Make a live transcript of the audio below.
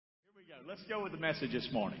go. Let's go with the message this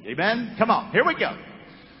morning. Amen? Come on. Here we go.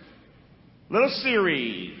 Little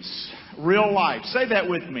series. Real life. Say that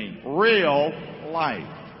with me. Real life.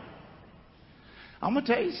 I'm going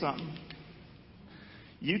to tell you something.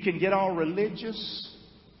 You can get all religious,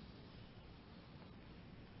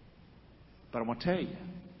 but I'm going to tell you,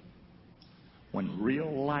 when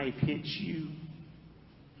real life hits you,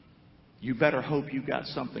 you better hope you got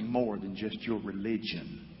something more than just your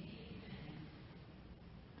religion.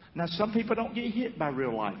 Now, some people don't get hit by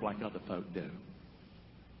real life like other folk do.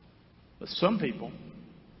 But some people,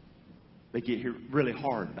 they get hit really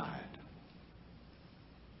hard by it.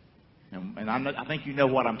 And I think you know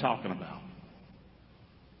what I'm talking about.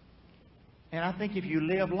 And I think if you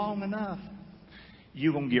live long enough,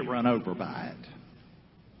 you're going to get run over by it.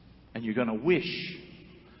 And you're going to wish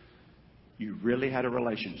you really had a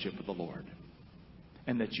relationship with the Lord.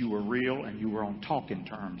 And that you were real and you were on talking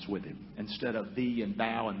terms with Him. Instead of thee and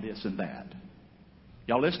thou and this and that.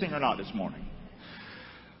 Y'all listening or not this morning?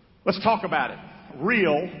 Let's talk about it.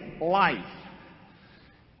 Real life.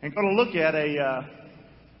 And going to look at a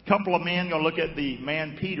couple of men. Going to look at the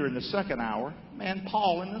man Peter in the second hour. Man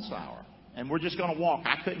Paul in this hour. And we're just going to walk.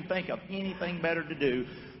 I couldn't think of anything better to do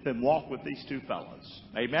than walk with these two fellows.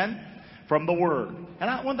 Amen? From the Word.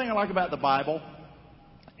 And one thing I like about the Bible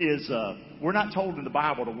is we're not told in the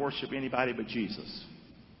Bible to worship anybody but Jesus.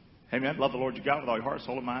 Amen? Love the Lord your God with all your heart,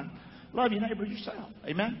 soul, and mind. Love your neighbor yourself.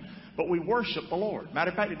 Amen? But we worship the Lord. Matter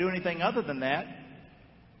of fact, to do anything other than that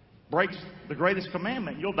breaks the greatest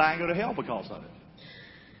commandment. You'll die and go to hell because of it.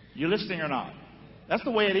 You listening or not? That's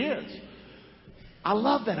the way it is. I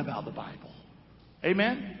love that about the Bible.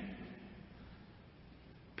 Amen?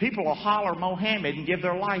 People will holler Mohammed and give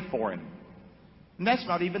their life for him. And that's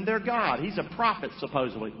not even their God. He's a prophet,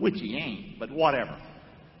 supposedly, which he ain't, but whatever.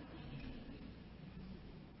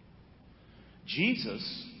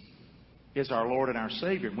 Jesus is our Lord and our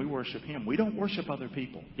Savior, and we worship Him. We don't worship other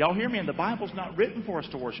people. Y'all hear me? And the Bible's not written for us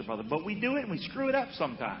to worship others, but we do it and we screw it up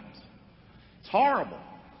sometimes. It's horrible.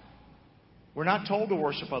 We're not told to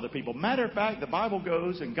worship other people. Matter of fact, the Bible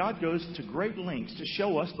goes and God goes to great lengths to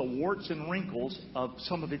show us the warts and wrinkles of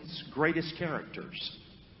some of its greatest characters.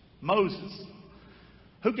 Moses.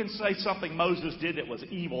 Who can say something Moses did that was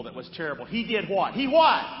evil, that was terrible? He did what? He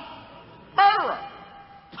what? Murder.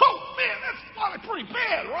 Oh, man, that's probably pretty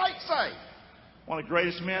bad, right? Say. One of the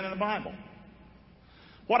greatest men in the Bible.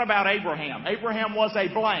 What about Abraham? Abraham was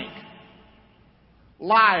a blank.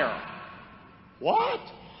 Liar. What?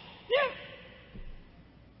 Yeah.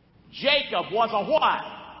 Jacob was a what?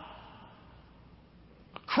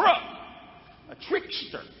 A crook. A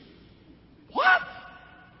trickster. What?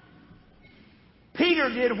 Peter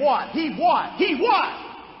did what? He what? He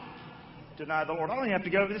what? Denied the Lord. I don't even have to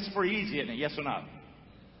go. This is pretty easy, isn't it? Yes or no?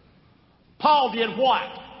 Paul did what?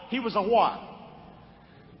 He was a what?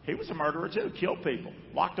 He was a murderer too. Killed people.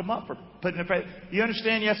 Locked them up for putting their faith. You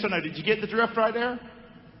understand? Yes or no? Did you get the drift right there?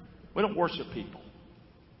 We don't worship people.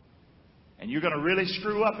 And you're going to really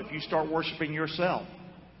screw up if you start worshiping yourself.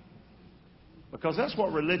 Because that's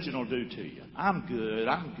what religion will do to you. I'm good.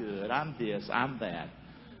 I'm good. I'm this. I'm that.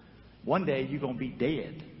 One day you're going to be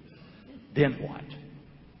dead. Then what?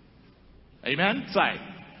 Amen? Say.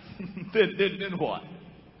 then what?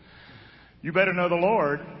 You better know the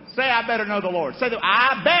Lord. Say, I better know the Lord. Say,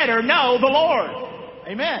 I better know the Lord.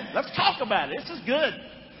 Amen. Let's talk about it. This is good.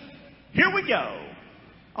 Here we go.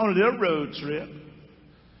 On a little road trip.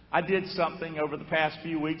 I did something over the past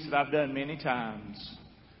few weeks that I've done many times.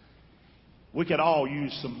 We could all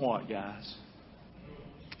use some what, guys?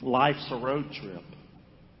 Life's a road trip.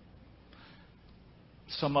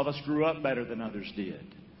 Some of us grew up better than others did.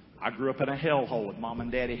 I grew up in a hellhole with mom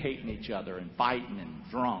and daddy hating each other and fighting and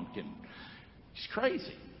drunk. And it's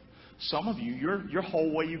crazy. Some of you, your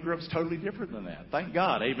whole way you grew up is totally different than that. Thank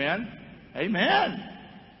God. Amen? Amen.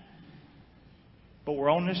 But we're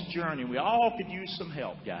on this journey. We all could use some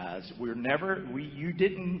help, guys. You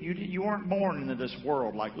weren't born into this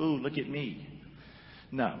world like, ooh, look at me.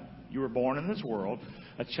 No. You were born in this world.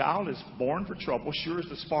 A child is born for trouble. Sure as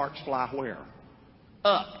the sparks fly where?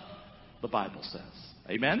 Up, the Bible says.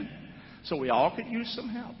 Amen? So we all could use some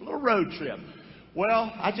help. A little road trip.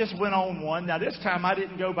 Well, I just went on one. Now, this time I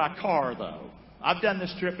didn't go by car, though. I've done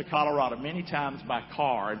this trip to Colorado many times by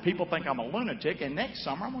car, and people think I'm a lunatic, and next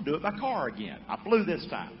summer I'm going to do it by car again. I flew this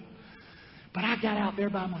time. But I got out there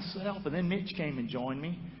by myself, and then Mitch came and joined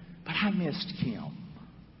me. But I missed Kim.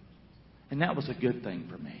 And that was a good thing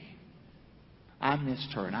for me. I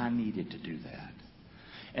missed her, and I needed to do that.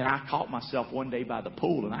 And I caught myself one day by the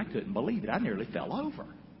pool, and I couldn't believe it. I nearly fell over.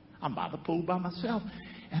 I'm by the pool by myself,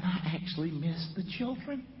 and I actually missed the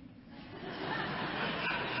children.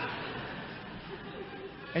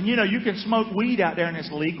 And you know, you can smoke weed out there and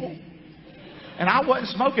it's legal. And I wasn't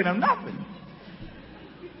smoking them nothing.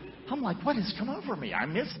 I'm like, what has come over me? I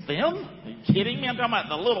miss them? Are you kidding me? I'm talking about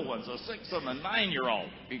the little ones, the 6 and the 9-year-old.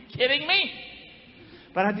 Are you kidding me?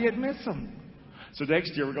 But I did miss them. So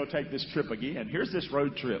next year we're going to take this trip again. Here's this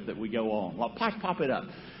road trip that we go on. Well, pop it up.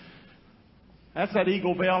 That's at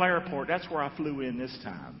Eagle Vale Airport. That's where I flew in this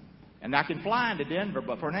time. And I can fly into Denver,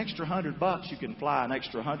 but for an extra $100, you can fly an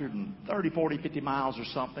extra 130, 40, 50 miles or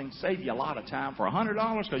something. Save you a lot of time for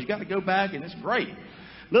 $100 because you got to go back, and it's great.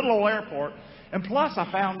 Little old airport. And plus, I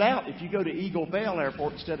found out if you go to Eagle Vale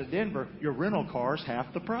Airport instead of Denver, your rental car's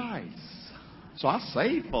half the price. So I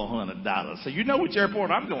saved $400. So you know which airport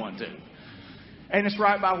I'm going to. And it's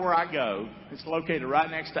right by where I go. It's located right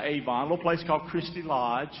next to Avon, a little place called Christie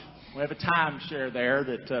Lodge. We have a timeshare there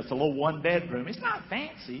that's a little one-bedroom. It's not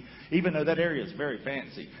fancy, even though that area is very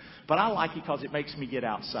fancy. But I like it because it makes me get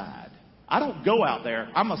outside. I don't go out there.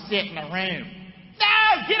 I'm going to sit in a room.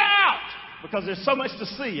 No, get out! Because there's so much to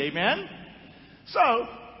see, amen? So,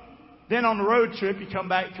 then on the road trip, you come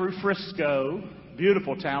back through Frisco.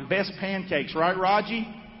 Beautiful town. Best pancakes, right, Raji?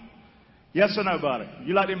 Yes or no, buddy?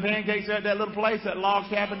 You like them pancakes at that little place, that Log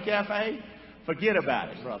Cabin Cafe? Forget about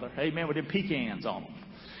it, brother. Amen, with them pecans on them.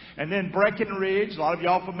 And then Breckenridge, a lot of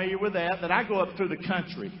y'all familiar with that. Then I go up through the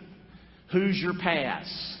country. Hoosier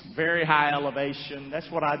Pass, very high elevation. That's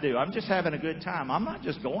what I do. I'm just having a good time. I'm not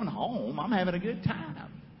just going home. I'm having a good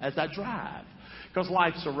time as I drive. Because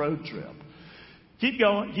life's a road trip. Keep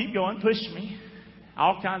going, push me.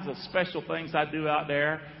 All kinds of special things I do out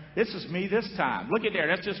there. This is me this time. Look at there.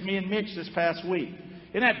 That's just me and Mitch this past week.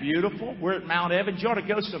 Isn't that beautiful? We're at Mount Evans. You ought to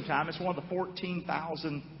go sometime. It's one of the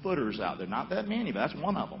 14,000 footers out there. Not that many, but that's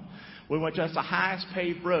one of them. We went to, that's the highest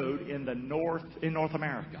paved road in North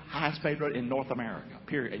America. Highest paved road in North America,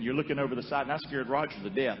 period. And you're looking over the side. And I scared Roger to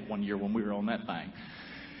death one year when we were on that thing.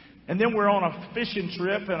 And then we're on a fishing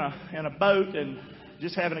trip in a boat and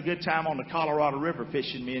just having a good time on the Colorado River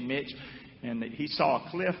fishing, me and Mitch. And he saw a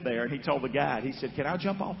cliff there, and he told the guide, he said, can I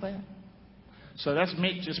jump off that? So that's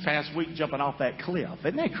Mitch this past week jumping off that cliff.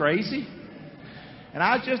 Isn't that crazy? And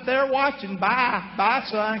I was just there watching. Bye,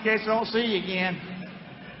 son, in case I don't see you again.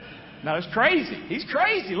 No, it's crazy. He's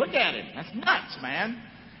crazy. Look at him. That's nuts, man.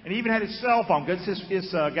 And he even had his cell phone because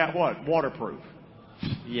it's got what? Waterproof.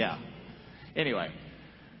 Yeah. Anyway.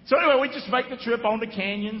 So anyway, we just make the trip on to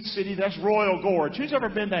Canyon City. That's Royal Gorge. Who's ever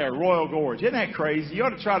been there? Royal Gorge. Isn't that crazy? You ought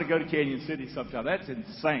to try to go to Canyon City sometime. That's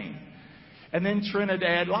insane. And then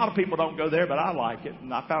Trinidad. A lot of people don't go there, but I like it.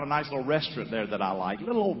 And I found a nice little restaurant there that I like. A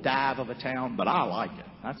little old dive of a town, but I like it.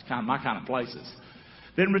 That's kind of my kind of places.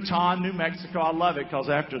 Then Raton, New Mexico. I love it because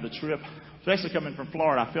after the trip, especially coming from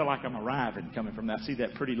Florida, I feel like I'm arriving coming from that. I see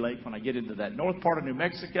that pretty lake when I get into that north part of New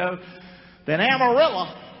Mexico. Then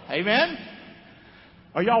Amarillo. Amen.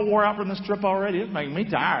 Are y'all wore out from this trip already? It's making me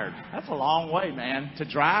tired. That's a long way, man. To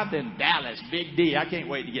drive, then Dallas, Big D. I can't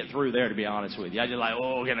wait to get through there, to be honest with you. I just like,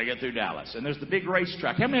 oh, can I get through Dallas? And there's the big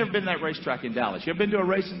racetrack. How many have been to that racetrack in Dallas? You ever been to a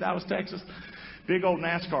race in Dallas, Texas? Big old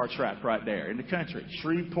NASCAR track right there in the country.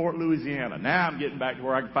 Shreveport, Louisiana. Now I'm getting back to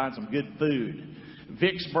where I can find some good food.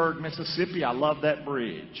 Vicksburg, Mississippi. I love that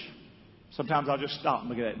bridge. Sometimes I'll just stop and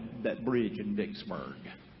look at that bridge in Vicksburg.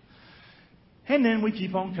 And then we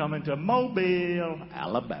keep on coming to Mobile,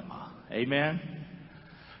 Alabama. Amen.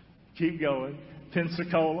 Keep going.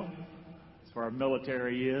 Pensacola. That's where our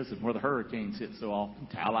military is and where the hurricanes hit so often.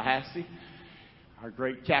 Tallahassee, our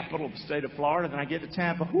great capital of the state of Florida. Then I get to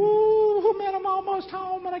Tampa. Whoo, man, I'm almost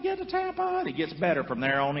home when I get to Tampa. And it gets better from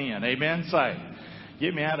there on in. Amen. Say,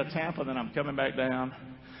 get me out of Tampa, then I'm coming back down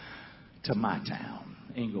to my town,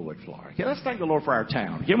 Englewood, Florida. Okay, let's thank the Lord for our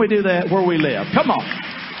town. Can we do that where we live? Come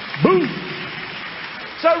on. Boom.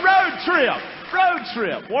 So road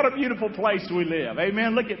trip. What a beautiful place we live.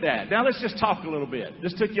 Amen. Look at that. Now let's just talk a little bit.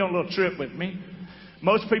 Just took you on a little trip with me.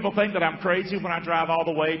 Most people think that I'm crazy when I drive all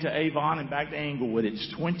the way to Avon and back to Englewood. It's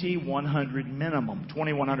 2,100 minimum,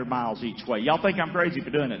 2,100 miles each way. Y'all think I'm crazy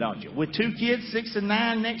for doing it, don't you? With 2 kids, 6 and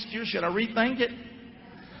 9 next year, should I rethink it?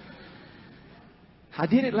 I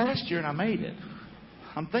did it last year and I made it.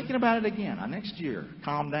 I'm thinking about it again. Next year,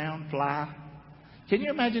 calm down, fly. Can you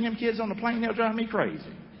imagine them kids on the plane? They'll drive me crazy.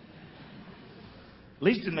 At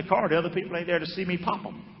least in the car, the other people ain't there to see me pop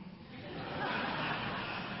them.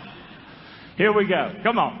 Here we go.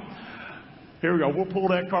 Come on. Here we go. We'll pull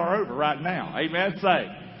that car over right now. Amen. Say,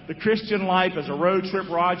 the Christian life is a road trip,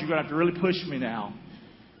 Rod. You're going to have to really push me now.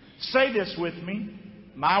 Say this with me.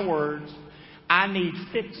 My words. I need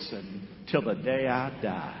fixing till the day I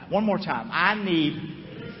die. One more time. I need.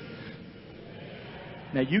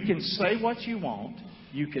 Now, you can say what you want.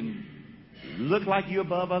 You can look like you're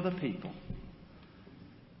above other people.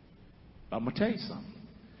 But I'm going to tell you something.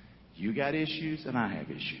 You got issues and I have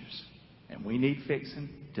issues. And we need fixing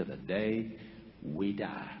to the day we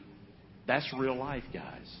die. That's real life,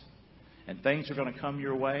 guys. And things are going to come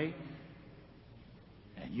your way.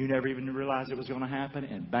 And you never even realized it was going to happen.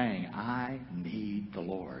 And bang, I need the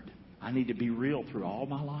Lord. I need to be real through all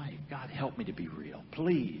my life. God, help me to be real.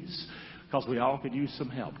 Please. Because we all could use some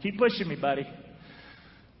help. Keep pushing me, buddy.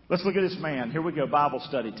 Let's look at this man. Here we go. Bible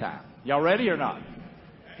study time. Y'all ready or not?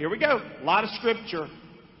 Here we go. A lot of scripture.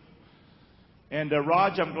 And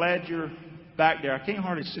Raj, I'm glad you're back there. I can't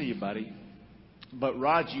hardly see you, buddy. But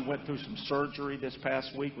Raj, you went through some surgery this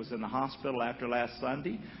past week. Was in the hospital after last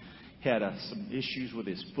Sunday. Had some issues with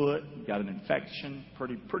his foot. Got an infection.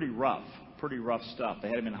 Pretty rough stuff. They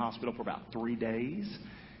had him in the hospital for about 3 days.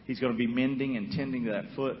 He's going to be mending and tending to that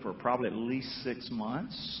foot for probably at least 6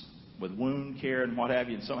 months with wound care and what have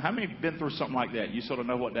you. And so, how many have been through something like that? You sort of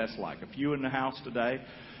know what that's like. A few in the house today.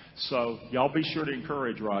 So y'all be sure to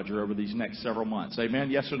encourage Roger over these next several months. Amen?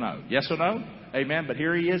 Yes or no? Yes or no? Amen. But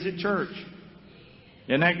here he is at church.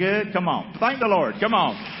 Isn't that good? Come on. Thank the Lord. Come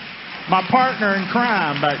on. My partner in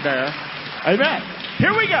crime back there. Amen.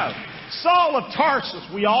 Here we go. Saul of Tarsus.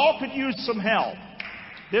 We all could use some help.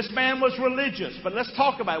 This man was religious, but let's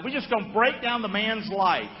talk about it. We're just going to break down the man's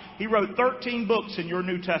life. He wrote 13 books in your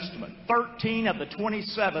New Testament. 13 of the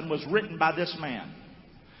 27 was written by this man.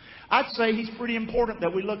 I'd say he's pretty important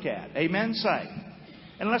that we look at. Amen? Say.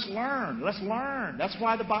 And let's learn. Let's learn. That's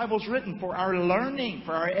why the Bible's written, for our learning,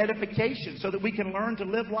 for our edification, so that we can learn to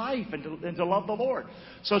live life and to love the Lord.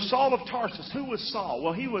 So Saul of Tarsus, who was Saul?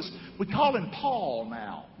 Well, we call him Paul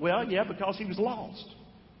now. Well, yeah, because he was lost.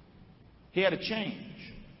 He had a change.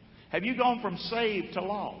 Have you gone from saved to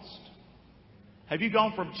lost? Have you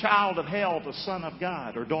gone from child of hell to son of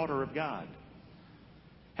God or daughter of God?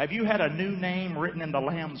 Have you had a new name written in the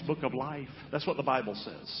Lamb's book of life? That's what the Bible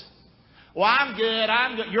says. Well, I'm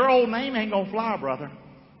good. Your old name ain't going to fly, brother.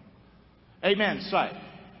 Amen. Say.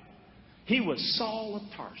 He was Saul of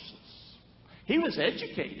Tarsus. He was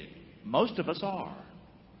educated. Most of us are.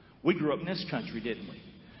 We grew up in this country, didn't we?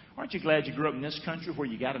 Aren't you glad you grew up in this country where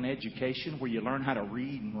you got an education, where you learn how to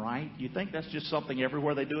read and write? You think that's just something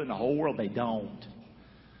everywhere they do it in the whole world? They don't.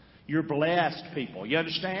 You're blessed people. You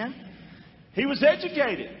understand? He was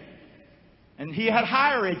educated. And he had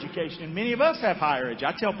higher education. And many of us have higher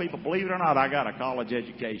education. I tell people, believe it or not, I got a college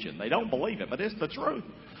education. They don't believe it, but it's the truth.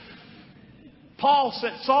 Paul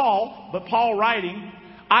said, Saul, but Paul writing,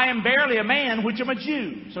 I am barely a man, which am a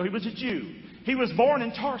Jew. So he was a Jew. He was born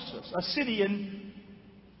in Tarsus, a city in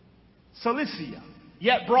Cilicia,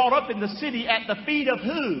 yet brought up in the city at the feet of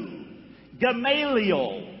who?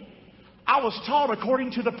 Gamaliel. I was taught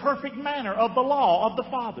according to the perfect manner of the law of the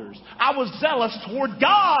fathers. I was zealous toward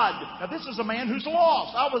God. Now this is a man who's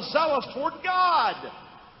lost. I was zealous toward God,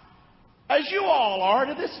 as you all are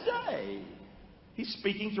to this day. He's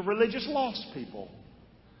speaking to religious lost people.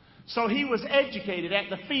 So he was educated at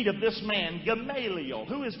the feet of this man, Gamaliel.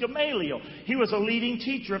 Who is Gamaliel? He was a leading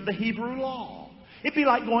teacher of the Hebrew law. It'd be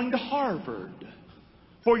like going to Harvard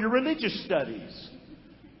for your religious studies.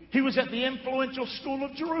 He was at the influential school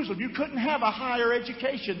of Jerusalem. You couldn't have a higher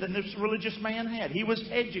education than this religious man had. He was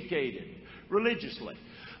educated religiously.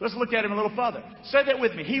 Let's look at him a little further. Say that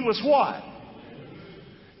with me. He was what?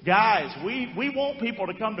 Guys, we want people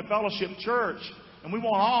to come to Fellowship Church, and we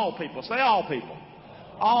want all people. Say all people.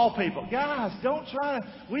 All people. Guys,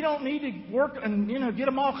 we don't need to work and, get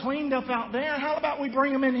them all cleaned up out there. How about we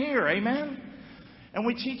bring them in here? Amen? And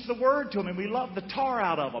we teach the Word to them, and we love the tar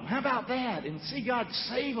out of them. How about that? And see God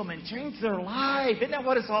save them and change their life. Isn't that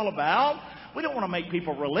what it's all about? We don't want to make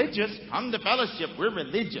people religious. Come to fellowship. We're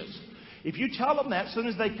religious. If you tell them that, as soon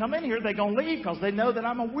as they come in here, they're going to leave because they know that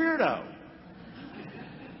I'm a weirdo.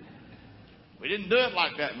 We didn't do it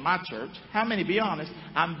like that in my church. How many, be honest,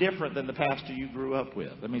 I'm different than the pastor you grew up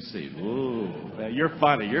with? Let me see. Ooh, you're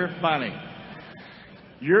funny. You're funny.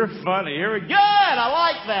 You're funny. Here we go. Good. I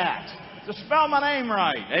like that. To spell my name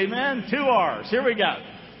right. Amen. 2 R's. Here we go.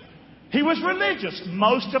 He was religious.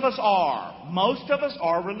 Most of us are. Most of us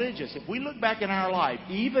are religious. If we look back in our life,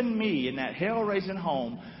 even me in that hell-raising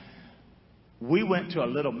home, we went to a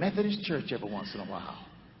little Methodist church every once in a while.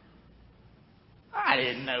 I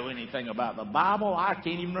didn't know anything about the Bible. I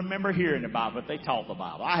can't even remember hearing the Bible, but they taught the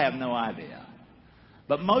Bible. I have no idea.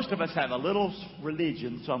 But most of us have a little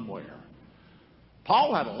religion somewhere.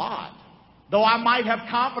 Paul had a lot. Though I might have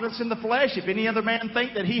confidence in the flesh, if any other man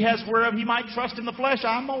think that he has whereof he might trust in the flesh,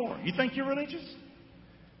 I'm more. You think you're religious?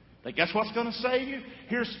 Think that's what's going to save you?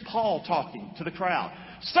 Here's Paul talking to the crowd.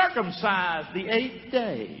 Circumcised the 8th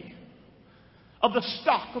day of the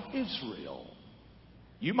stock of Israel.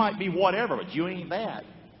 You might be whatever, but you ain't that.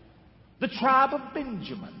 The tribe of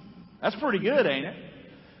Benjamin. That's pretty good, ain't it?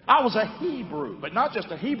 I was a Hebrew, but not just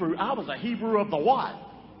a Hebrew. I was a Hebrew of the what?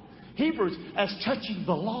 Hebrews as touching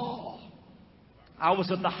the law. I was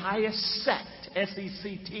of the highest sect,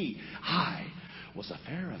 S-E-C-T. I was a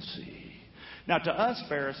Pharisee. Now, to us,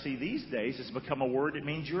 Pharisee these days has become a word that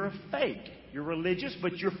means you're a fake. You're religious,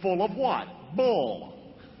 but you're full of what? Bull.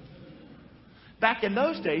 Back in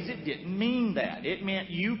those days, it didn't mean that. It meant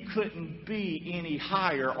you couldn't be any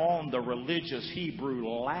higher on the religious Hebrew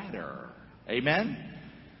ladder. Amen?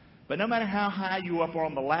 But no matter how high you up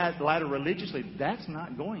on the ladder religiously, that's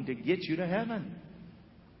not going to get you to heaven.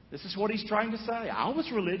 This is what he's trying to say. I was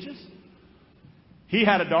religious. He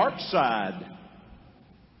had a dark side.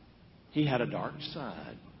 He had a dark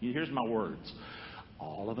side. Here's my words.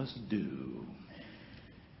 All of us do.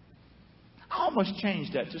 I almost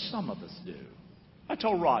changed that to some of us do. I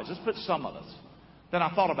told Raj, let's put some of us. Then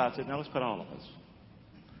I thought about it and said, no, let's put all of us.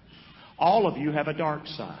 All of you have a dark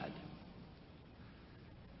side.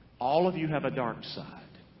 All of you have a dark side.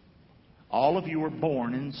 All of you were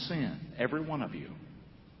born in sin. Every one of you.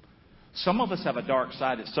 Some of us have a dark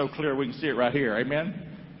side that's so clear we can see it right here.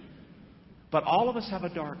 Amen? But all of us have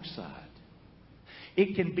a dark side.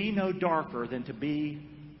 It can be no darker than to be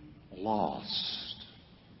lost,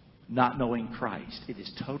 not knowing Christ. It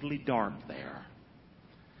is totally dark there.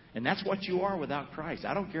 And that's what you are without Christ.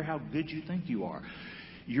 I don't care how good you think you are.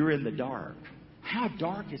 You're in the dark. How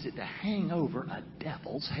dark is it to hang over a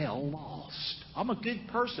devil's hell lost? I'm a good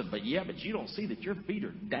person, but you don't see that your feet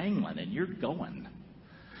are dangling and you're going.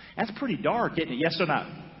 That's pretty dark, isn't it? Yes or no?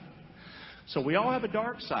 So we all have a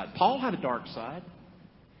dark side. Paul had a dark side.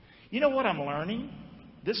 You know what I'm learning?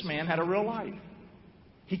 This man had a real life.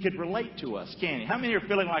 He could relate to us, can he? How many are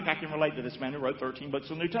feeling like I can relate to this man who wrote 13 books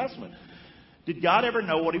of the New Testament? Did God ever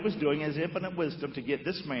know what he was doing in his infinite wisdom to get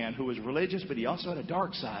this man who was religious, but he also had a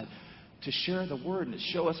dark side, to share the word and to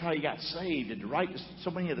show us how he got saved and to write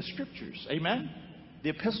so many of the scriptures? Amen? The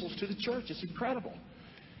epistles to the church. It's incredible.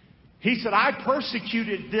 He said, I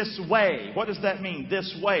persecuted this way. What does that mean?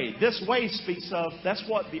 This way. This way speaks of, that's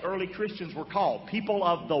what the early Christians were called. People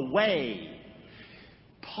of the way.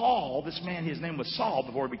 Paul, this man, his name was Saul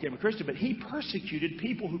before he became a Christian, but he persecuted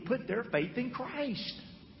people who put their faith in Christ.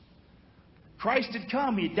 Christ had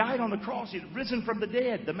come. He had died on the cross. He had risen from the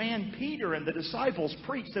dead. The man Peter and the disciples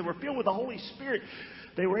preached. They were filled with the Holy Spirit.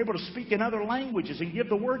 They were able to speak in other languages and give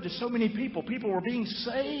the word to so many people. People were being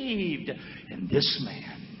saved. And this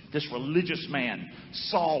man, this religious man,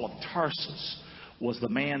 Saul of Tarsus, was the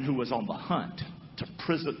man who was on the hunt to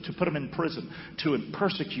put them in prison, to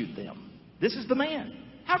persecute them. This is the man.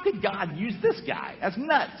 How could God use this guy? That's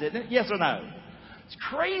nuts, isn't it? Yes or no? It's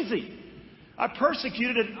crazy. I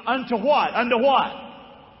persecuted it unto what? Unto what?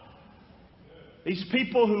 These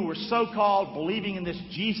people who were so-called believing in this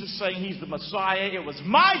Jesus, saying he's the Messiah. It was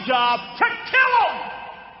my job to kill him.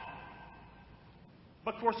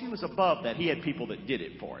 But of course, he was above that. He had people that did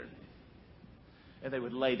it for him. And they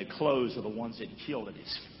would lay the clothes of the ones that killed at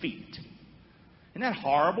his feet. Isn't that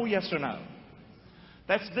horrible? Yes or no?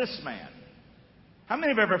 That's this man. How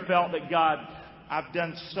many have ever felt that God, I've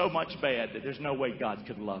done so much bad that there's no way God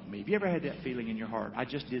could love me? Have you ever had that feeling in your heart? I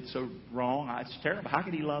just did so wrong. It's terrible. How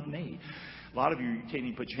could he love me? A lot of you can't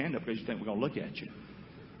even put your hand up because you think we're going to look at you.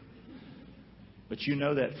 But you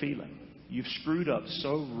know that feeling. You've screwed up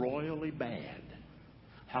so royally bad.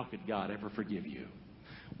 How could God ever forgive you?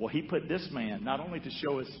 Well, he put this man not only to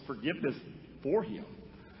show his forgiveness for him,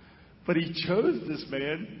 but he chose this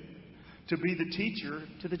man to be the teacher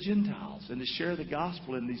to the Gentiles and to share the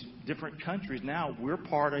gospel in these different countries. Now we're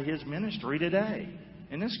part of his ministry today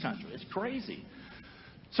in this country. It's crazy.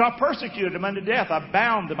 So I persecuted them unto death. I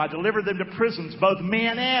bound them. I delivered them to prisons, both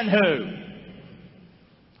men and who?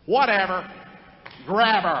 Whatever.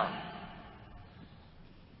 Grabber.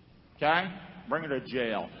 Okay? Bring her to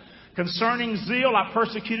jail. Concerning zeal, I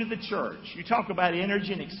persecuted the church. You talk about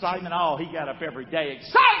energy and excitement. Oh, he got up every day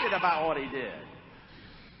excited about what he did.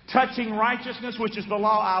 Touching righteousness, which is the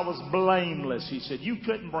law, I was blameless. He said, you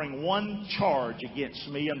couldn't bring one charge against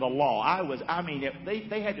me in the law.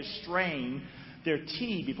 They had to strain their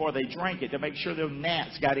tea before they drank it to make sure those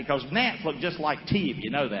gnats got it. Because gnats look just like tea, if you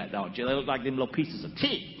know that, don't you? They look like them little pieces of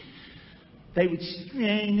tea. They would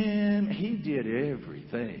strain him. He did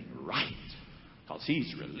everything right. Because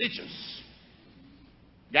he's religious.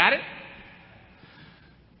 Got it?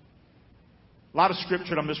 A lot of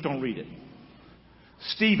scripture, I'm just going to read it.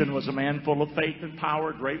 Stephen was a man full of faith and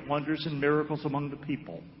power, great wonders and miracles among the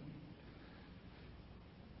people.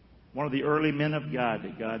 One of the early men of God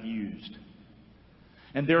that God used.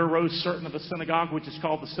 And there arose certain of the synagogue, which is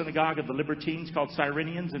called the synagogue of the Libertines, called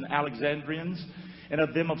Cyrenians and Alexandrians. and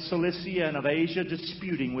of them of Cilicia and of Asia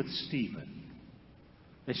disputing with Stephen.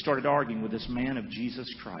 They started arguing with this man of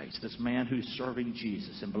Jesus Christ, this man who's serving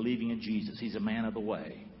Jesus and believing in Jesus. He's a man of the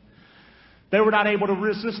way. They were not able to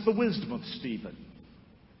resist the wisdom of Stephen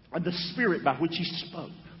and the spirit by which he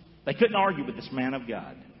spoke. They couldn't argue with this man of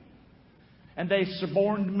God. And they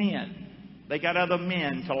suborned men. They got other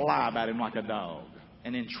men to lie about him like a dog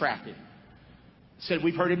and entrap him. Said,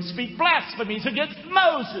 we've heard him speak blasphemies against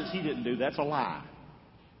Moses. He didn't do that. That's a lie.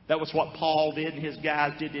 That was what Paul did and his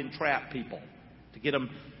guys did to entrap people, to get them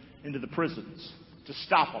into the prisons, to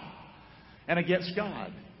stop them, and against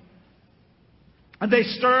God. And they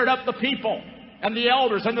stirred up the people and the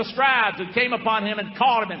elders and the scribes and came upon him and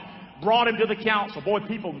caught him and brought him to the council. Boy,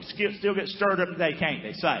 people still get stirred up today, can't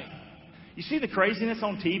they? Say. You see the craziness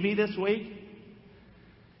on TV this week?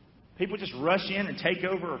 People just rush in and take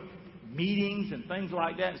over meetings and things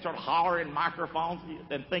like that and start hollering microphones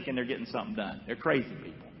and thinking they're getting something done. They're crazy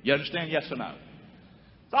people. You understand? Yes or no?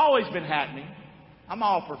 It's always been happening. I'm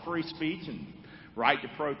all for free speech and right to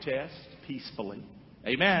protest peacefully.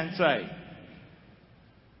 Amen. Say.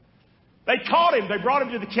 They caught him. They brought him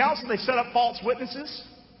to the council. They set up false witnesses.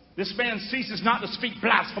 This man ceases not to speak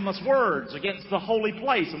blasphemous words against the holy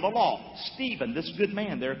place and the law. Stephen, this good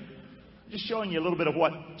man there, just showing you a little bit of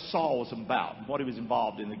what Saul was about and what he was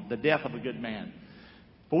involved in, the death of a good man.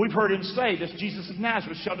 But we've heard him say, this Jesus of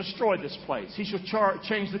Nazareth shall destroy this place. He shall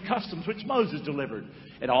change the customs which Moses delivered.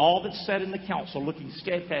 And all that sat in the council, looking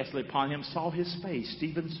steadfastly upon him, saw his face,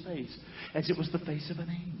 Stephen's face, as it was the face of an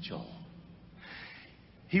angel.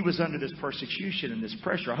 He was under this persecution and this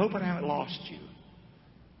pressure. I hope I haven't lost you.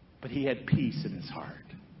 But he had peace in his heart.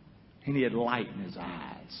 And he had light in his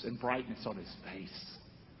eyes and brightness on his face.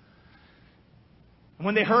 And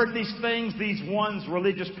when they heard these things, these ones,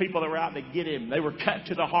 religious people that were out to get him, they were cut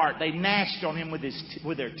to the heart. They gnashed on him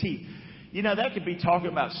with their teeth. You know, that could be talking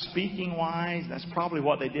about speaking wise. That's probably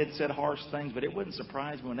what they did, said harsh things. But it wouldn't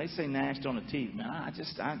surprise me when they say gnashed on the teeth. Man,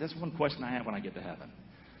 that's one question I have when I get to heaven.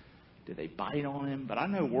 Did they bite on him? But I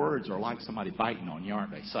know words are like somebody biting on you,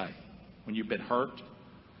 aren't they? Say, when you've been hurt.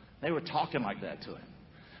 They were talking like that to him.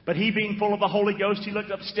 But he, being full of the Holy Ghost, he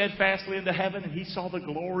looked up steadfastly into heaven, and he saw the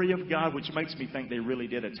glory of God, which makes me think they really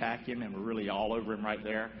did attack him and were really all over him right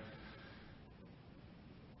there.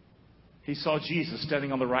 He saw Jesus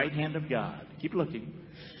standing on the right hand of God. Keep looking.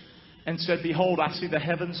 And said, behold, I see the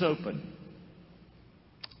heavens open.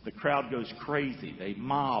 The crowd goes crazy. They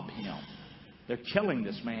mob him. They're killing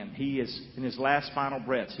this man. He is, in his last final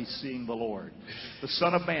breaths, he's seeing the Lord. The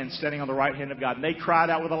Son of Man standing on the right hand of God. And they cried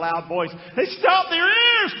out with a loud voice. They stopped their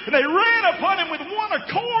ears and they ran upon him with one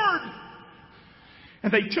accord.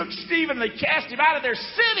 And they took Stephen and they cast him out of their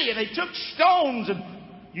city. And they took stones. And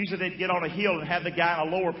usually they'd get on a hill and have the guy in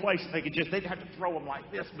a lower place. And they'd have to throw him like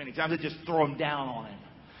this many times. They'd just throw him down on him,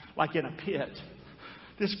 like in a pit.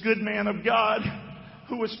 This good man of God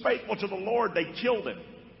who was faithful to the Lord, they killed him.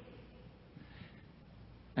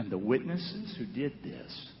 And the witnesses who did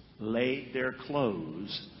this laid their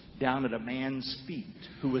clothes down at a man's feet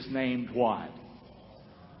who was named what?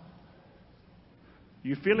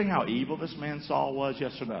 You feeling how evil this man Saul was?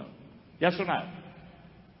 Yes or no? Yes or no?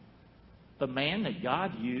 The man that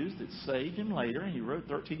God used that saved him later, and he wrote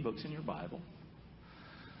 13 books in your Bible.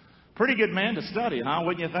 Pretty good man to study, huh?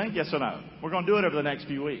 Wouldn't you think? Yes or no? We're going to do it over the next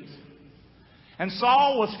few weeks. And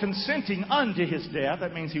Saul was consenting unto his death.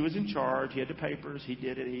 That means he was in charge. He had the papers. He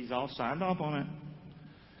did it. He's all signed off on it.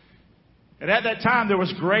 And at that time, there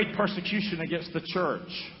was great persecution against the church.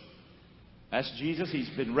 That's Jesus. He's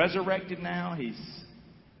been resurrected now. He's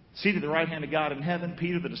seated at the right hand of God in heaven.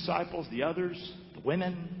 Peter, the disciples, the others, the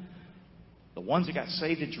women, the ones that got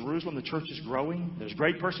saved at Jerusalem. The church is growing. There's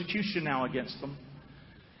great persecution now against them.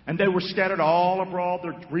 And they were scattered all abroad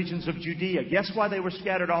the regions of Judea. Guess why they were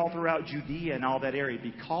scattered all throughout Judea and all that area?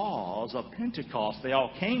 Because of Pentecost. They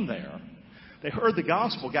all came there. They heard the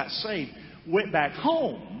gospel, got saved, went back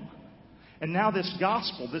home. And now this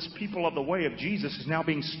gospel, this people of the way of Jesus, is now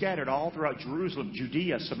being scattered all throughout Jerusalem,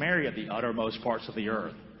 Judea, Samaria, the uttermost parts of the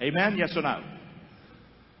earth. Amen? Yes or no?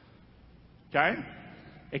 Okay?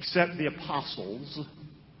 Except the apostles.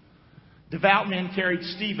 Devout men carried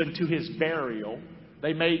Stephen to his burial.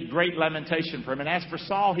 They made great lamentation for him. And as for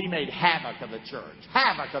Saul, he made havoc of the church.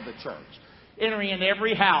 Havoc of the church. Entering in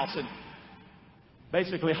every house and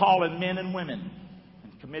basically hauling men and women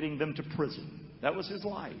and committing them to prison. That was his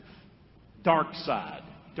life. Dark side.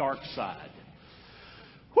 Dark side.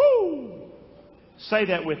 Whoo! Say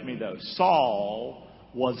that with me though. Saul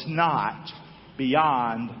was not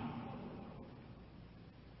beyond.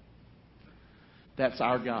 That's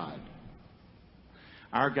our God.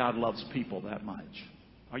 Our God loves people that much.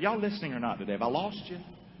 Are y'all listening or not today? Have I lost you?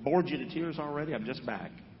 Bored you to tears already? I'm just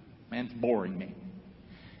back. Man, it's boring me.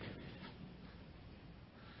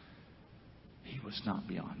 He was not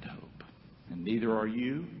beyond hope. And neither are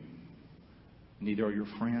you. Neither are your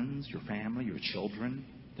friends, your family, your children.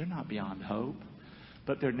 They're not beyond hope.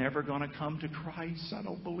 But they're never going to come to Christ, I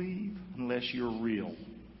don't believe, unless you're real.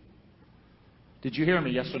 Did you hear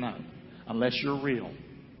me? Yes or no? Unless you're real.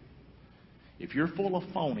 If you're full of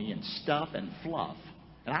phony and stuff and fluff,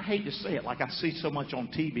 and I hate to say it like I see so much on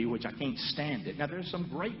TV, which I can't stand it. Now, there's some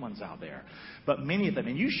great ones out there, but many of them,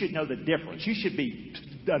 and you should know the difference. You should be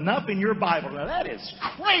enough in your Bible. Now, that is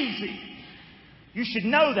crazy. You should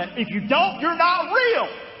know that if you don't, you're not real.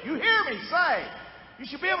 You hear me say. You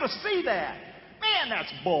should be able to see that. Man,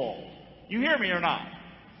 that's bull. You hear me or not?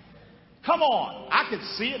 Come on. I could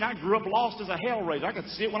see it, and I grew up lost as a hellraiser. I could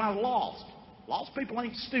see it when I was lost. Lost people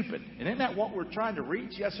ain't stupid. And isn't that what we're trying to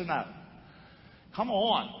reach? Yes or no? Come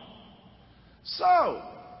on. So,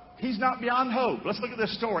 he's not beyond hope. Let's look at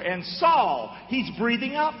this story. And Saul, he's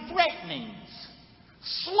breathing out threatenings.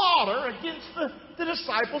 Slaughter against the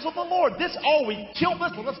disciples of the Lord. We killed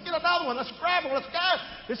this one. Let's get another one. Let's grab him. Let's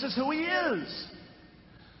go. This is who he is.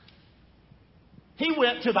 He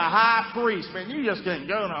went to the high priest. Man, you just didn't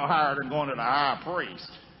go no higher than going to the high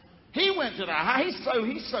priest. He went to the high.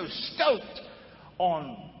 He's so stoked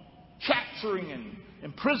on capturing and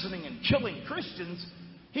imprisoning and killing Christians.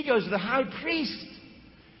 He goes to the high priest.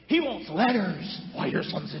 He wants letters. Why, your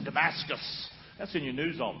son's in Damascus. That's in your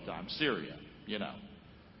news all the time. Syria, you know.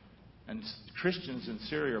 And Christians in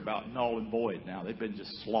Syria are about null and void now. They've been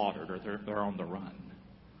just slaughtered, or they're on the run.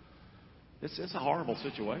 It's a horrible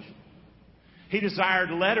situation. He desired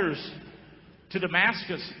letters to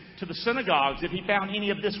Damascus, to the synagogues, if he found any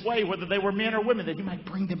of this way, whether they were men or women, that he might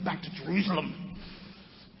bring them back to Jerusalem,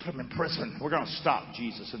 put them in prison. We're going to stop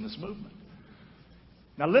Jesus in this movement.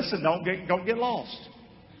 Now listen, don't get lost.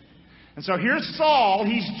 And so here's Saul.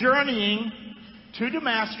 He's journeying to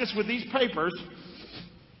Damascus with these papers.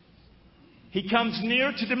 He comes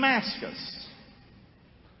near to Damascus.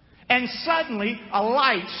 And suddenly a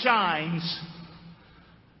light shines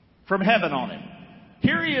from heaven on him.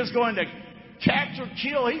 Here he is going to capture,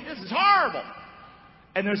 kill. This is horrible.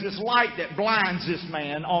 And there's this light that blinds this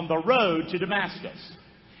man on the road to Damascus.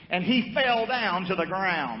 And he fell down to the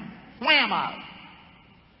ground. Whammo!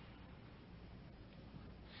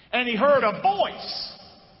 And he heard a voice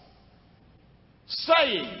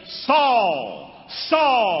saying, Saul,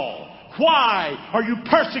 Saul, why are you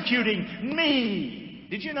persecuting me?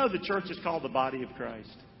 Did you know the church is called the body of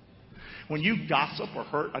Christ? When you gossip or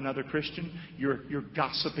hurt another Christian, you're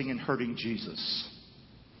gossiping and hurting Jesus.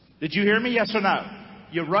 Did you hear me? Yes or no?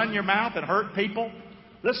 You run your mouth and hurt people?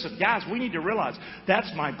 Listen, guys, we need to realize that's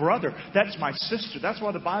my brother. That's my sister. That's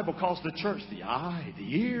why the Bible calls the church the eye,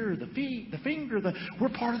 the ear, the feet, the finger. We're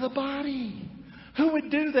part of the body. Who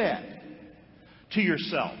would do that to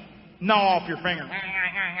yourself? Gnaw off your finger.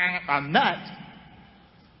 A nut.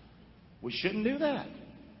 We shouldn't do that.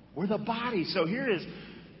 We're the body. So here is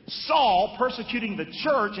Saul persecuting the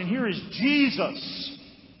church, and here is Jesus,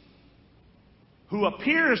 who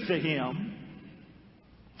appears to him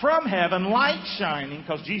from heaven, light shining,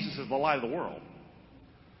 because Jesus is the light of the world.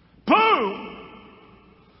 Boom!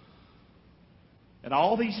 And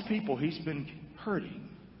all these people he's been hurting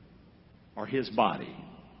are his body.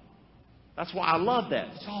 That's why I love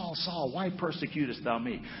that. Saul, Saul, why persecutest thou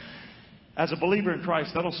me? As a believer in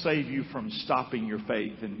Christ, that'll save you from stopping your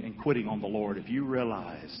faith and quitting on the Lord. If you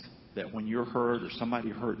realize that when you're hurt or somebody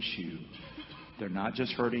hurts you, they're not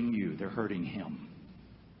just hurting you, they're hurting him.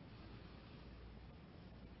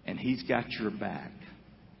 And he's got your back.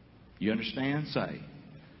 You understand? Say,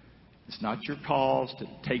 it's not your cause to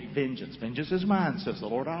take vengeance. Vengeance is mine, says the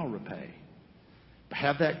Lord, I'll repay. But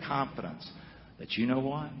have that confidence that you know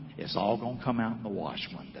what? It's all going to come out in the wash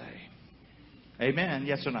one day. Amen?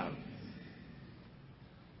 Yes or no?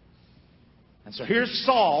 And so here's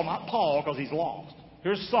Saul, not Paul, because he's lost.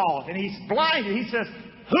 Here's Saul, and he's blinded. He says,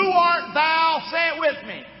 Who art thou? Say it with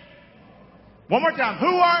me. One more time. Who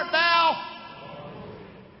art thou?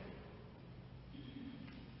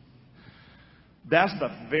 That's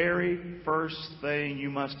the very first thing you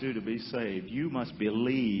must do to be saved. You must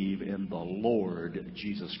believe in the Lord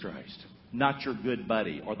Jesus Christ, not your good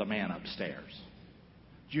buddy or the man upstairs.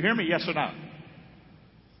 Did you hear me? Yes or no?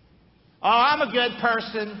 Oh, I'm a good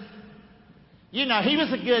person. You know, he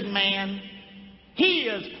was a good man. He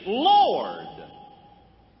is Lord.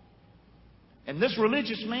 And this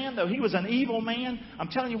religious man, though he was an evil man, I'm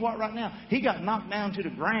telling you what right now, he got knocked down to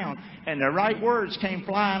the ground and the right words came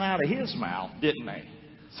flying out of his mouth, didn't they?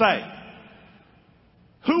 Say,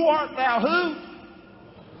 who art thou who?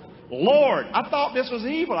 Lord, I thought this was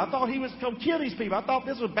evil. I thought he was going to kill these people. I thought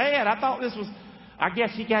this was bad. I thought this was... I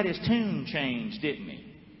guess he got his tune changed, didn't he?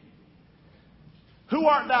 Who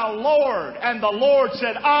art thou, Lord? And the Lord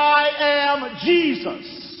said, I am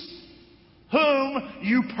Jesus, whom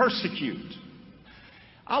you persecute.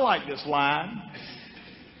 I like this line.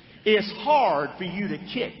 It's hard for you to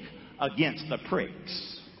kick against the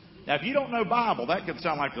pricks. Now, if you don't know Bible, that could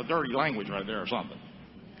sound like the dirty language right there or something.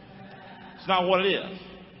 It's not what it is.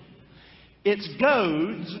 It's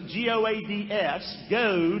goads, G-O-A-D-S.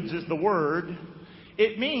 Goads is the word.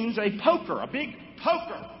 It means a poker, a big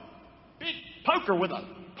poker. Big poker with a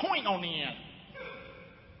point on the end.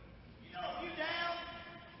 You know, you down.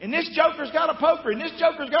 And this joker's got a poker, and this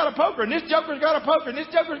joker's got a poker, and this joker's got a poker, and this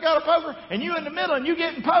joker's got a poker, and you in the middle and you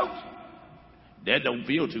getting poked. That don't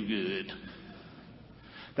feel too good.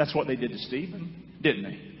 That's what they did to Stephen, didn't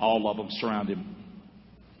they? All of them surrounded him.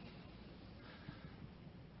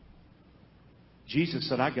 Jesus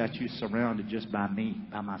said, I got you surrounded just by me,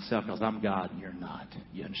 by myself, because I'm God and you're not.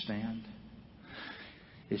 You understand?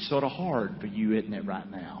 It's sort of hard for you, isn't it, right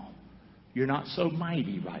now? You're not so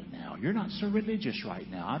mighty right now. You're not so religious right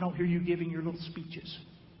now. I don't hear you giving your little speeches.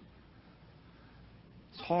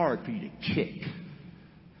 It's hard for you to kick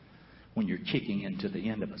when you're kicking into the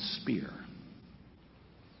end of a spear.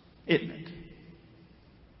 Isn't it?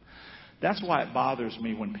 That's why it bothers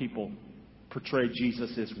me when people portray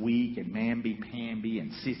Jesus as weak and mamby-pamby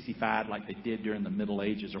and sissified like they did during the Middle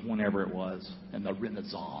Ages or whenever it was, and the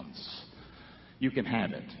Renaissance. You can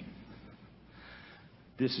have it.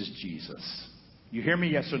 This is Jesus. You hear me,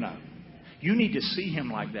 yes or no? You need to see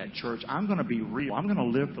him like that, church. I'm going to be real. I'm going to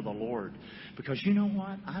live for the Lord. Because you know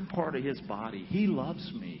what? I'm part of his body. He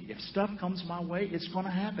loves me. If stuff comes my way, it's going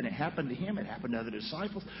to happen. It happened to him. It happened to other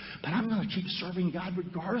disciples. But I'm going to keep serving God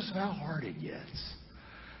regardless of how hard it gets.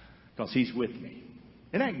 Because he's with me.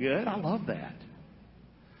 Isn't that good? I love that.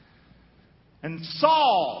 And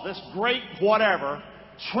Saul, this great whatever,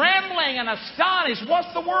 trembling and astonished.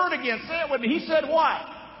 What's the word again? Say it with me. He said what?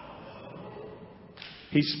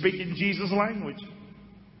 He's speaking Jesus' language.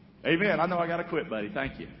 Amen. I know I got to quit, buddy.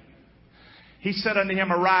 Thank you. He said unto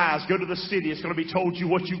him, arise, go to the city. It's going to be told you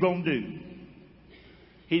what you're going to do.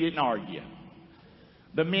 He didn't argue.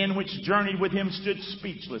 The men which journeyed with him stood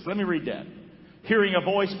speechless. Let me read that. Hearing a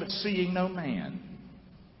voice, but seeing no man.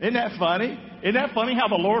 Isn't that funny? Isn't that funny how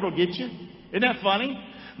the Lord will get you? Isn't that funny?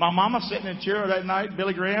 My mama sitting in a chair that night,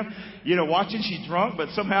 Billy Graham, watching. She's drunk, but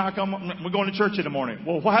somehow we're going to church in the morning.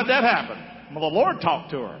 Well, how'd that happen? Well, the Lord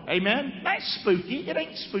talked to her. Amen? That's spooky. It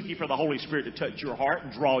ain't spooky for the Holy Spirit to touch your heart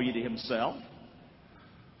and draw you to himself.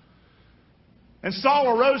 And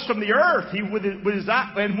Saul arose from the earth.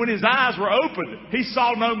 And when his eyes were opened, he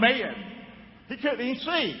saw no man. He couldn't even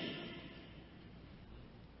see.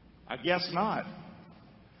 I guess not.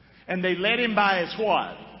 And they led him by his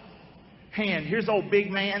what? Hand. Here's old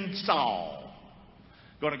big man Saul.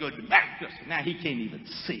 Going to go to Damascus. Now he can't even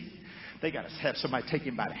see. They got to have somebody take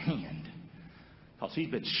him by the hand. Because he's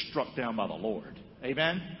been struck down by the Lord.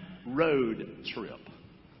 Amen? Road trip.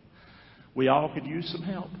 We all could use some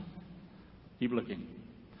help. Keep looking.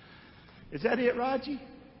 Is that it, Raji?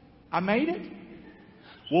 I made it?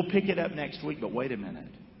 We'll pick it up next week, but wait a minute.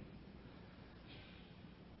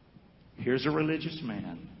 Here's a religious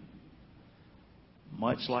man,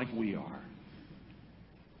 much like we are.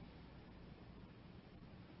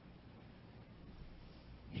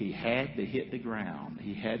 He had to hit the ground.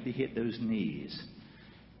 He had to hit those knees.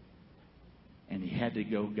 And he had to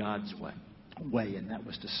go God's way. And that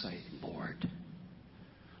was to say, Lord,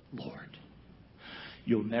 Lord,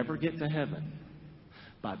 you'll never get to heaven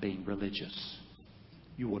by being religious.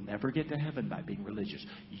 You will never get to heaven by being religious.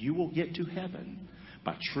 You will get to heaven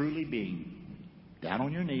by truly being down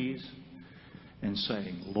on your knees and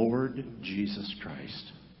saying, Lord Jesus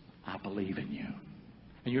Christ, I believe in you.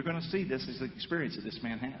 And you're going to see this is the experience that this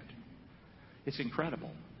man had. It's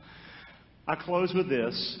incredible. I close with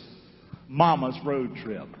this. Mama's road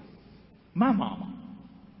trip. My mama,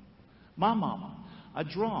 a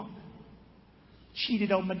drunk,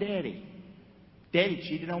 cheated on my daddy. Daddy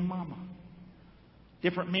cheated on mama.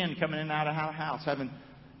 Different men coming in and out of our house,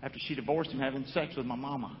 after she divorced him, having sex with my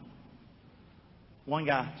mama. One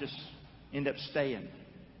guy just ended up staying.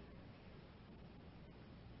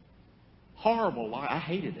 Horrible. I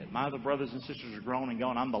hated it. My other brothers and sisters are grown and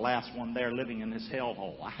gone. I'm the last one there living in this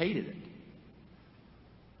hellhole. I hated it.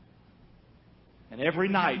 And every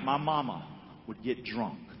night, my mama would get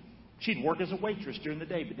drunk. She'd work as a waitress during the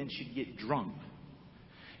day, but then she'd get drunk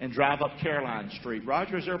and drive up Caroline Street.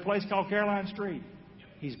 Roger, is there a place called Caroline Street? Yep.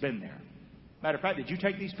 He's been there. Matter of fact, did you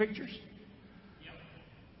take these pictures? Yep.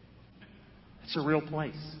 It's a real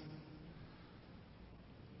place.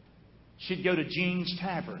 she'd go to Jean's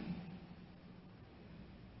Tavern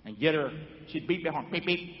and get her. She'd beep the horn, beep,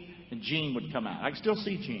 beep, and Jean would come out. I can still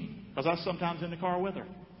see Jean because I was sometimes in the car with her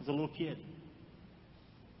as a little kid.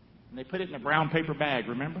 And they put it in a brown paper bag,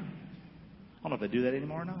 remember? I don't know if they do that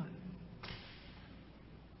anymore or not.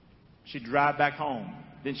 She'd drive back home.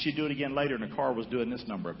 Then she'd do it again later, and the car was doing this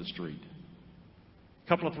number of the street. A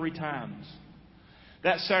couple of 3 times.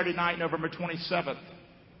 That Saturday night, November 27th,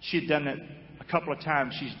 she'd done it a couple of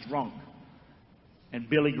times. She's drunk. And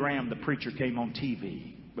Billy Graham, the preacher, came on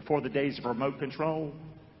TV before the days of remote control.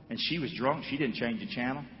 And she was drunk. She didn't change the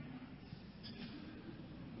channel.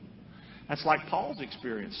 That's like Paul's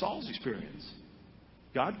experience, Saul's experience.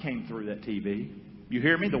 God came through that TV. You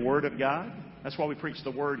hear me? The Word of God. That's why we preach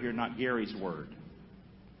the Word here, not Gary's Word.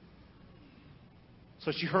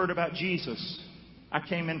 So she heard about Jesus. I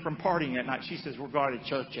came in from partying that night. She says, we're going to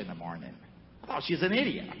church in the morning. I thought she was an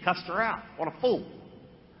idiot. I cussed her out. What a fool.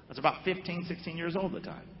 I was about 15, 16 years old at the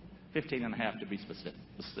time. 15 and a half to be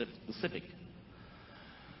specific.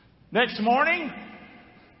 Next morning,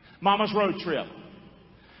 Mama's road trip.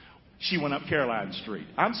 She went up Caroline Street.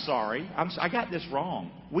 I'm sorry. I got this wrong.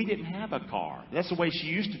 We didn't have a car. That's the way she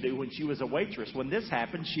used to do when she was a waitress. When this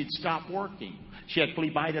happened, she'd stop working. She had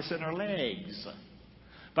phlebitis in her legs.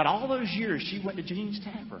 But all those years, she went to Jean's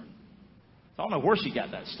Tavern. I don't know where she got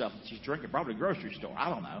that stuff that she's drinking. Probably a grocery store. I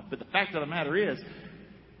don't know. But the fact of the matter is,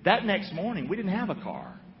 that next morning, we didn't have a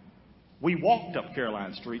car. We walked up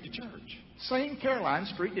Caroline Street to church. Same Caroline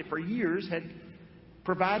Street that for years had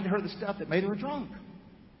provided her the stuff that made her drunk.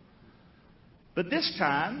 But this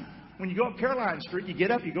time, when you go up Caroline Street, you get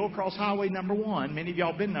up, you go across Highway number 1. Many of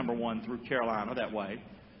y'all been number 1 through Carolina that way.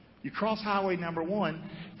 You cross Highway number 1.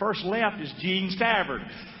 First left is Jean's Tavern.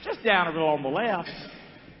 Just down a little on the left.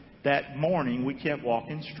 That morning, we kept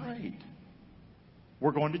walking straight.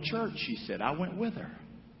 We're going to church, she said. I went with her.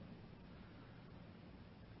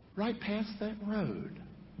 Right past that road.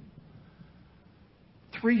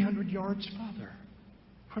 300 yards further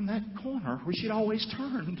from that corner where she'd always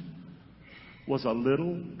turned was a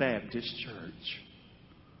little Baptist church.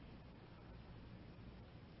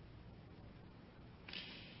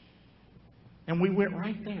 And we went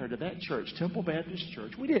right there to that church, Temple Baptist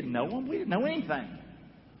Church. We didn't know them. We didn't know anything.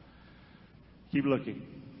 Keep looking.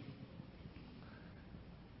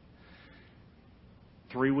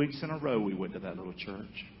 3 weeks in a row we went to that little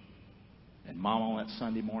church. And Mama on that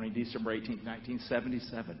Sunday morning, December 18th,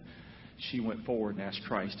 1977, she went forward and asked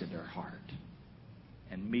Christ into her heart.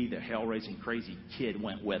 And me, the hell-raising crazy kid,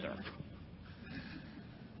 went with her.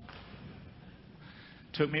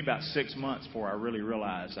 Took me about 6 months before I really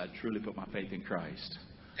realized I'd truly put my faith in Christ.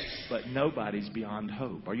 But nobody's beyond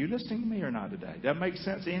hope. Are you listening to me or not today? Does that make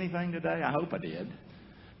sense to anything today? I hope I did.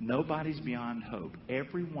 Nobody's beyond hope.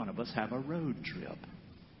 Every one of us have a road trip.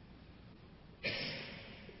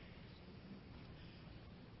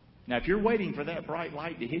 Now, if you're waiting for that bright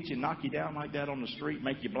light to hit you, knock you down like that on the street,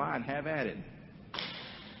 make you blind, have at it.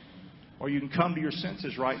 Or you can come to your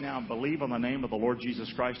senses right now and believe on the name of the Lord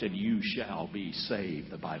Jesus Christ, and you shall be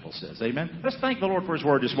saved, the Bible says. Amen? Let's thank the Lord for His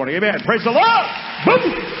Word this morning. Amen. Praise the Lord.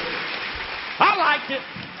 Boom. I liked it.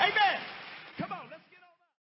 Amen.